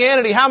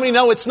Christianity, how many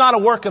know it's not a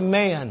work of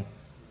man?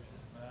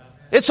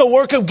 It's a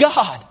work of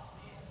God.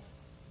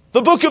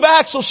 The book of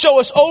Acts will show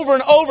us over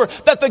and over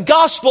that the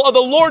gospel of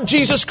the Lord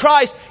Jesus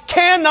Christ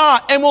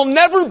cannot and will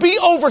never be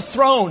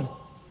overthrown.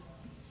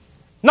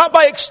 Not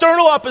by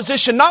external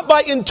opposition, not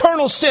by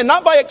internal sin,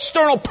 not by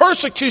external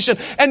persecution,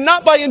 and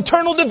not by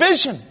internal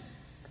division.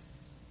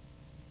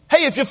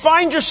 Hey, if you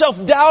find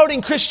yourself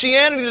doubting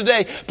Christianity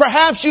today,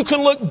 perhaps you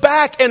can look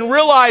back and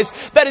realize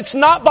that it's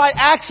not by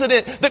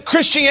accident that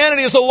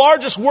Christianity is the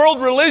largest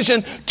world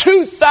religion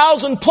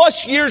 2,000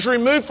 plus years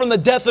removed from the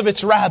death of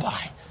its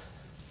rabbi.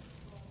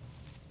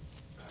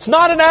 It's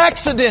not an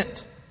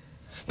accident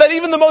that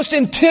even the most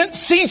intense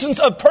seasons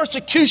of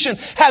persecution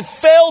have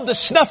failed to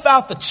snuff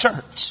out the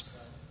church.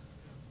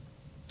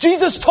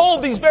 Jesus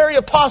told these very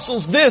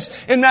apostles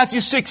this in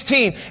Matthew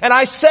 16. And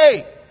I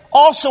say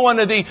also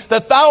unto thee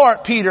that thou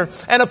art Peter,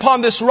 and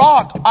upon this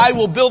rock I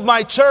will build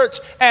my church,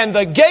 and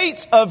the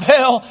gates of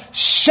hell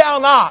shall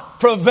not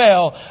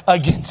prevail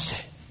against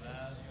it.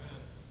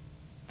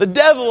 The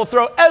devil will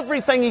throw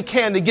everything he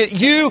can to get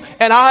you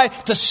and I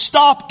to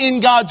stop in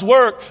God's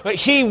work, but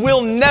he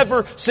will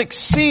never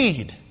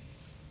succeed.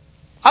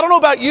 I don't know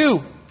about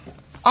you.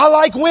 I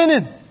like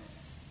winning.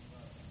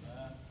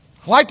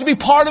 I like to be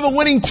part of a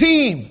winning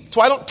team.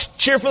 So I don't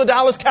cheer for the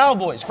Dallas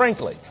Cowboys,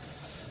 frankly.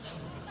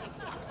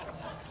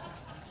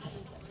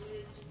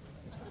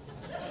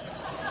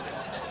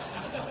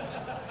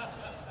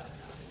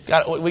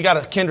 We got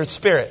a kindred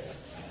spirit.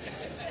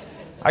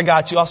 I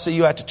got you. I'll see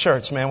you at the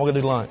church, man. We're going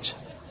to do lunch.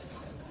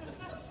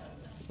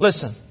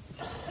 Listen,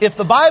 if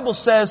the Bible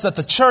says that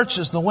the church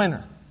is the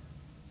winner,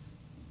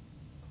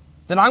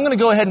 then I'm going to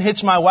go ahead and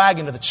hitch my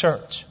wagon to the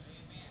church.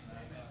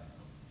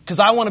 Because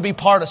I want to be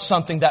part of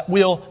something that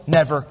will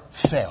never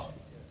fail.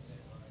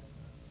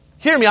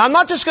 Hear me, I'm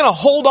not just going to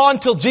hold on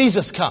till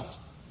Jesus comes.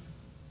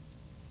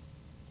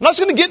 I'm not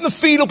just going to get in the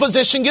fetal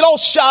position, get all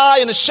shy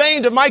and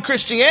ashamed of my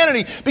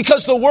Christianity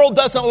because the world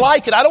doesn't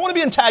like it. I don't want to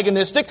be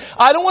antagonistic.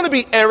 I don't want to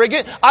be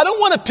arrogant. I don't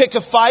want to pick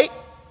a fight.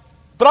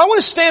 But I want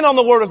to stand on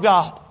the Word of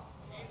God.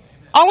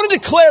 I want to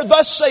declare,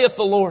 thus saith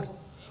the Lord.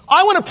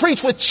 I want to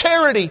preach with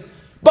charity,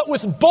 but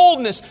with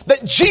boldness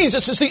that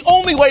Jesus is the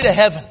only way to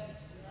heaven.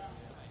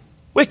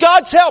 With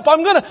God's help,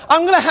 I'm going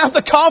to have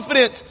the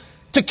confidence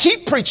to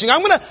keep preaching.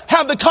 I'm going to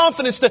have the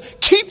confidence to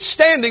keep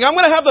standing. I'm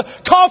going to have the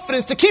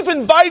confidence to keep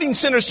inviting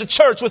sinners to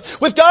church.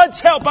 With God's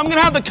help, I'm going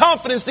to have the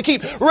confidence to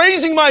keep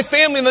raising my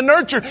family in the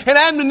nurture and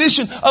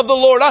admonition of the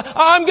Lord.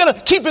 I'm going to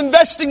keep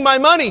investing my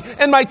money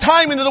and my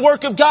time into the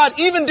work of God,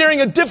 even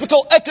during a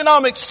difficult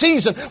economic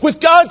season.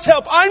 With God's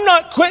help, I'm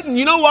not quitting.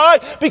 You know why?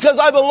 Because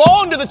I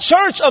belong to the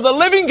church of the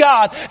living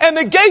God, and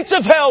the gates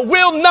of hell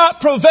will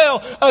not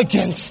prevail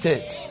against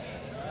it.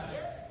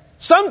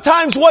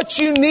 Sometimes what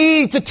you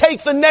need to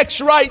take the next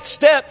right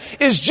step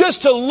is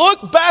just to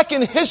look back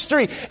in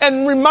history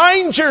and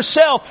remind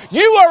yourself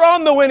you are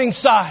on the winning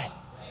side.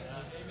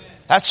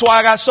 That's why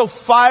I got so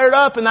fired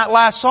up in that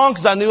last song,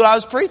 because I knew what I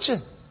was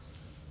preaching.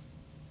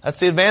 That's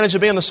the advantage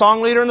of being the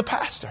song leader and the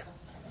pastor.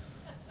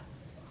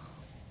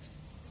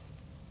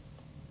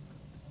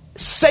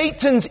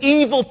 Satan's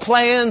evil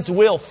plans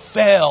will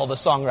fail, the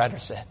songwriter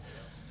said.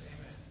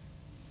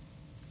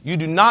 You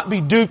do not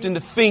be duped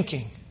into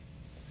thinking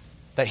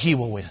that he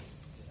will win.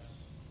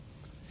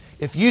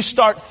 If you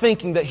start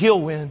thinking that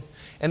he'll win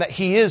and that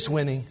he is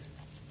winning,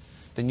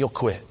 then you'll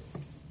quit.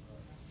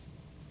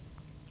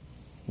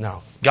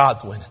 No,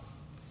 God's winning.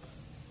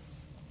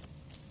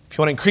 If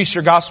you want to increase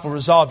your gospel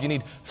resolve, you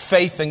need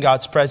faith in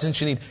God's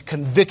presence. You need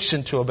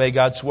conviction to obey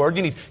God's word.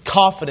 You need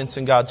confidence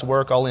in God's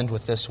work. I'll end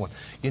with this one.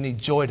 You need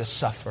joy to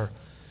suffer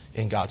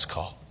in God's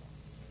call.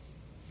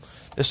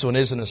 This one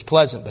isn't as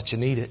pleasant, but you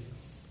need it.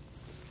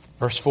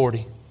 Verse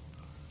 40.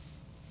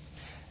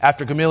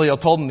 After Gamaliel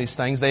told them these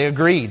things, they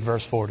agreed,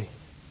 verse 40.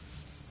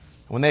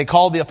 When they had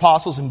called the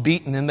apostles and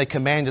beaten them, they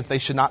commanded that they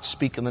should not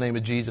speak in the name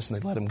of Jesus, and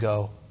they let him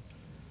go.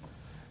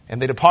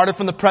 And they departed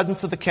from the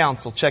presence of the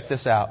council, check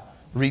this out,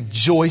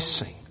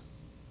 rejoicing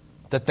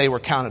that they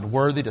were counted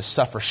worthy to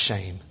suffer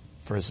shame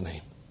for his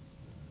name.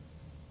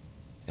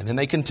 And then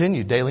they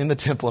continued daily in the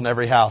temple and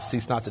every house,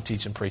 ceased not to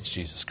teach and preach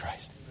Jesus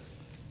Christ.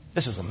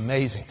 This is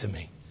amazing to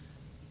me.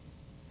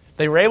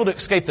 They were able to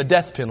escape the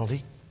death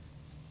penalty,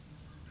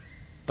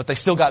 but they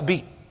still got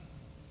beat.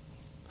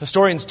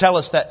 Historians tell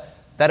us that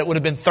it would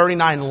have been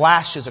 39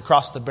 lashes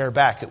across the bare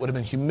back. It would have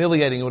been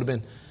humiliating. It would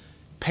have been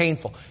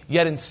painful.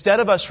 Yet instead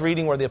of us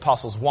reading where the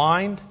apostles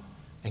whined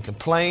and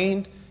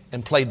complained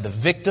and played the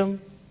victim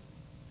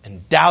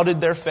and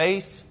doubted their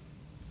faith,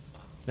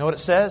 you know what it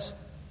says?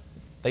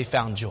 They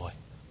found joy.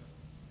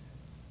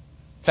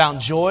 Found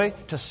joy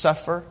to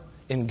suffer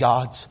in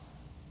God's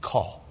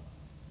call.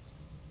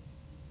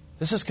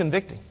 This is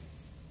convicting.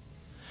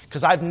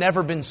 Because I've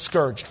never been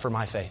scourged for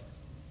my faith.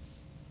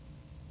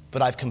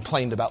 But I've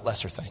complained about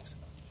lesser things.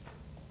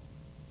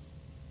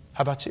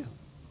 How about you?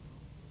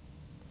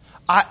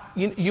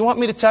 You want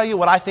me to tell you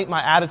what I think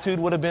my attitude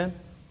would have been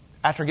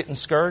after getting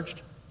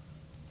scourged?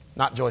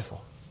 Not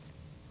joyful.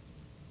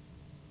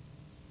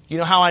 You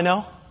know how I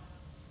know?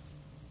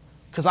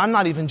 Because I'm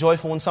not even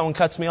joyful when someone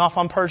cuts me off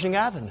on Pershing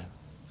Avenue.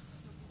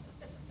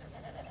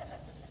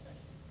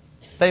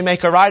 They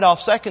make a right off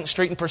 2nd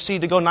Street and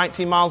proceed to go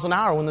 19 miles an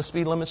hour when the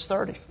speed limit's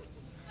 30.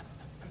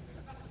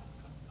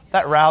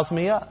 That roused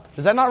me up.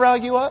 Does that not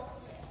rouse you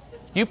up?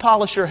 You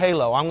polish your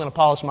halo. I'm going to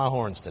polish my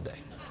horns today.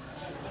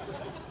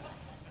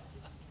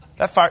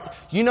 That fire.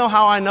 You know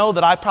how I know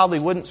that I probably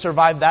wouldn't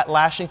survive that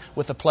lashing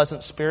with a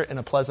pleasant spirit and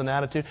a pleasant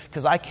attitude?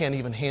 Because I can't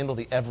even handle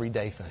the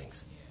everyday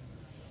things.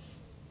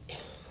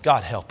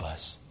 God help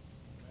us.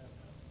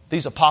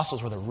 These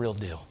apostles were the real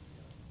deal.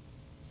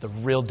 The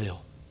real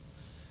deal.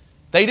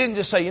 They didn't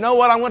just say, you know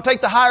what, I'm going to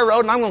take the high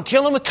road and I'm going to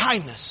kill him with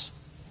kindness.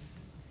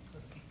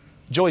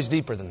 Joy's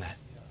deeper than that.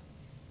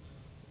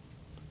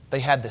 They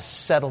had this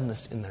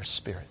settledness in their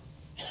spirit.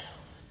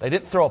 They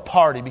didn't throw a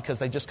party because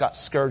they just got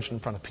scourged in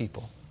front of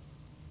people.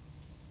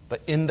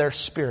 But in their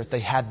spirit, they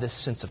had this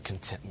sense of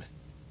contentment.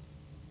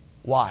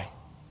 Why?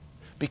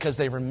 Because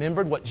they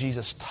remembered what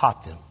Jesus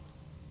taught them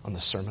on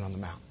the Sermon on the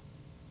Mount.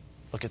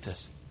 Look at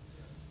this.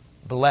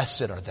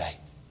 Blessed are they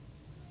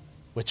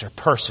which are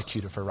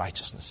persecuted for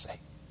righteousness'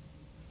 sake,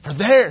 for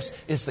theirs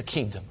is the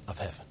kingdom of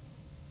heaven.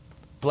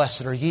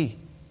 Blessed are ye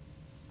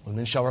when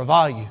men shall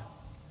revile you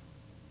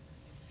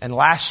and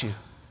lash you,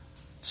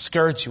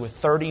 scourge you with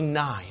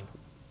 39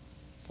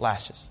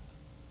 lashes,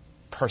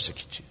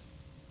 persecute you.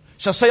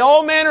 Shall say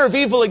all manner of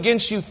evil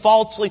against you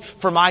falsely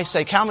for my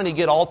sake. How many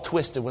get all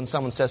twisted when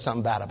someone says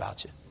something bad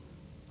about you?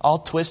 All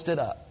twisted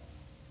up.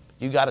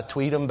 You got to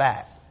tweet them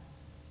back.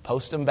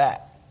 Post them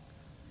back.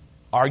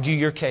 Argue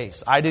your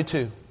case. I do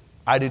too.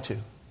 I do too.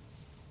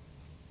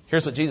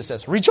 Here's what Jesus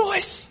says.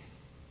 Rejoice.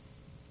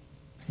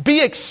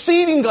 Be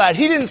exceeding glad.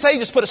 He didn't say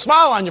just put a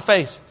smile on your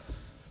face.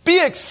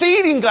 Be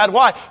exceeding glad.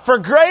 Why? For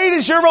great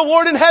is your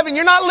reward in heaven.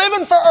 You're not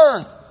living for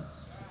earth.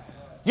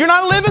 You're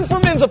not living for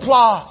men's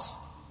applause.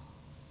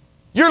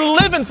 You're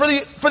living for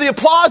the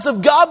applause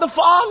of God the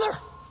Father.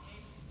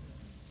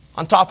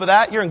 On top of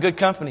that, you're in good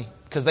company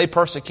because they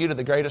persecuted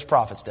the greatest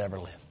prophets to ever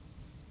live.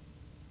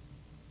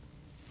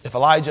 If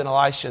Elijah and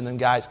Elisha and them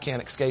guys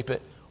can't escape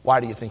it, why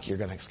do you think you're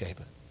going to escape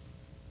it?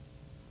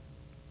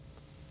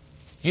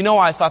 You know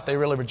why I thought they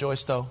really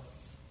rejoiced though?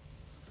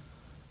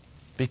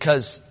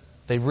 Because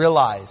they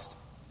realized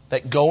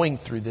that going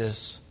through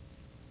this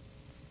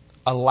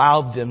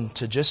allowed them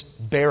to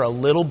just bear a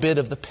little bit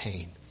of the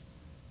pain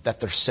that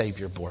their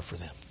Savior bore for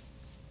them.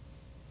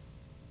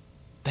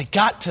 They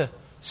got to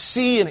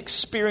see and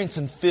experience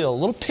and feel a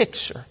little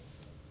picture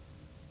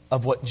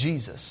of what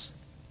Jesus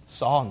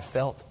saw and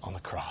felt on the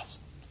cross.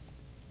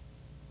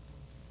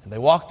 And they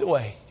walked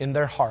away in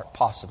their heart,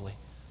 possibly,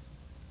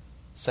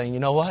 saying, you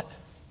know what?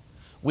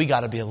 We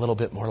got to be a little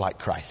bit more like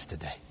Christ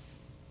today.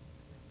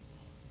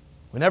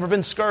 We've never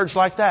been scourged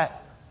like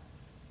that.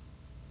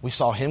 We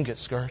saw Him get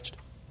scourged.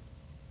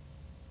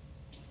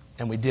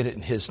 And we did it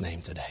in His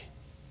name today.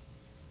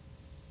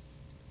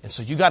 And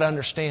so you got to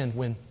understand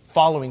when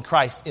following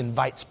Christ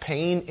invites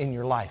pain in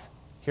your life.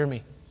 Hear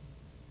me.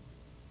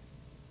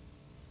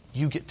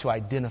 You get to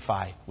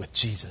identify with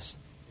Jesus.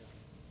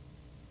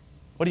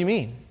 What do you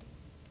mean?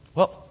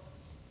 Well,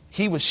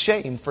 He was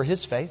shamed for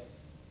His faith.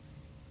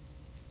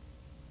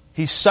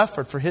 He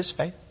suffered for His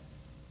faith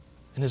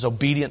and His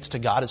obedience to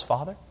God His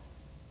Father.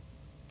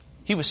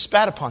 He was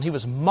spat upon. He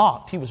was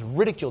mocked. He was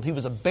ridiculed. He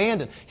was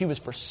abandoned. He was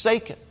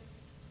forsaken.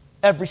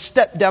 Every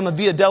step down the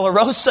Via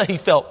Dolorosa, He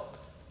felt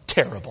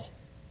terrible.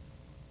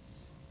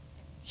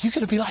 You're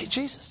going to be like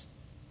Jesus.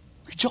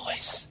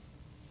 Rejoice.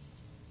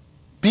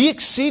 Be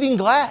exceeding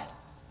glad.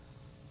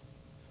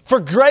 For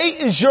great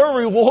is your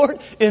reward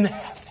in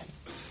heaven.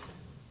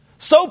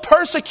 So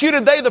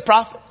persecuted they the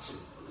prophets.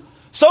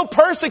 So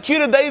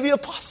persecuted they the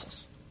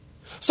apostles.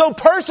 So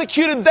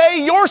persecuted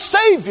they your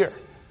Savior.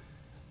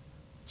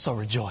 So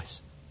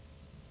rejoice.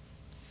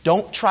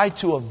 Don't try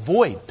to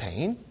avoid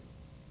pain.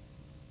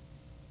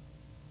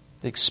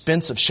 The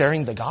expense of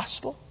sharing the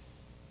gospel.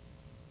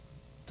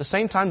 At the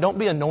same time, don't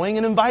be annoying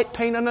and invite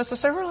pain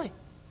unnecessarily.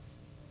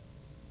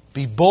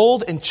 Be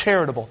bold and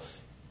charitable.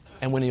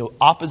 And when the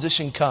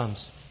opposition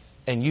comes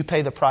and you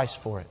pay the price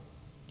for it,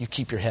 you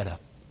keep your head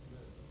up.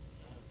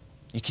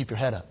 You keep your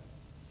head up.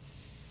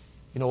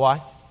 You know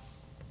why?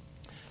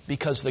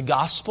 Because the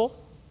gospel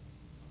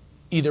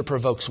either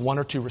provokes one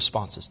or two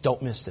responses.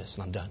 Don't miss this,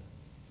 and I'm done.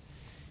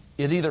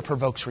 It either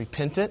provokes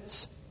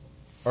repentance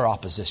or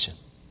opposition.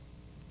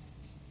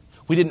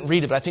 We didn't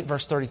read it, but I think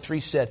verse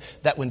 33 said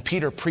that when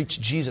Peter preached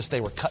Jesus,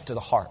 they were cut to the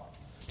heart.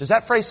 Does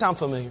that phrase sound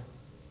familiar?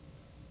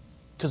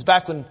 Because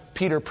back when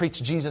Peter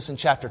preached Jesus in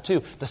chapter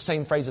 2, the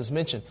same phrase is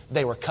mentioned.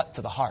 They were cut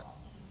to the heart.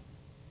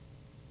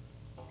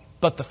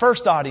 But the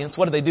first audience,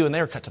 what did they do when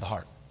they were cut to the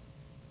heart?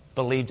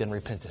 Believed and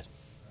repented.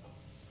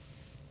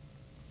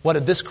 What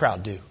did this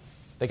crowd do?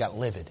 They got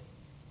livid.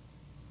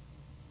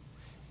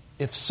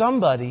 If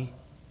somebody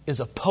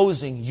is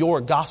opposing your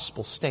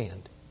gospel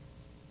stand,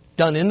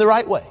 done in the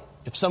right way,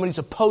 if somebody's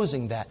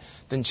opposing that,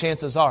 then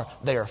chances are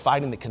they are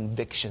fighting the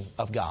conviction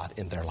of God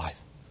in their life.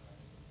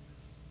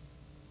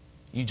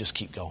 You just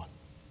keep going.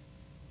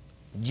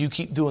 You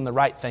keep doing the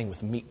right thing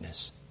with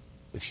meekness,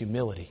 with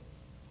humility,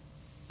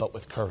 but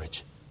with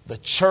courage. The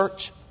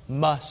church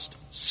must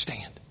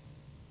stand.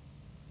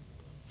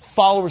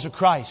 Followers of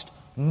Christ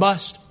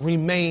must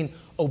remain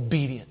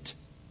obedient.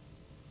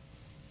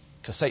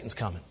 Because Satan's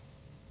coming.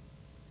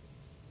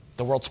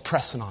 The world's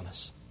pressing on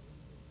us.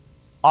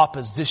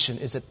 Opposition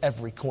is at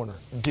every corner.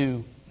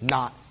 Do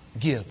not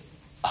give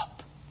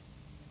up.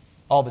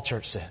 All the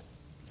church said.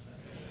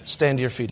 Stand to your feet.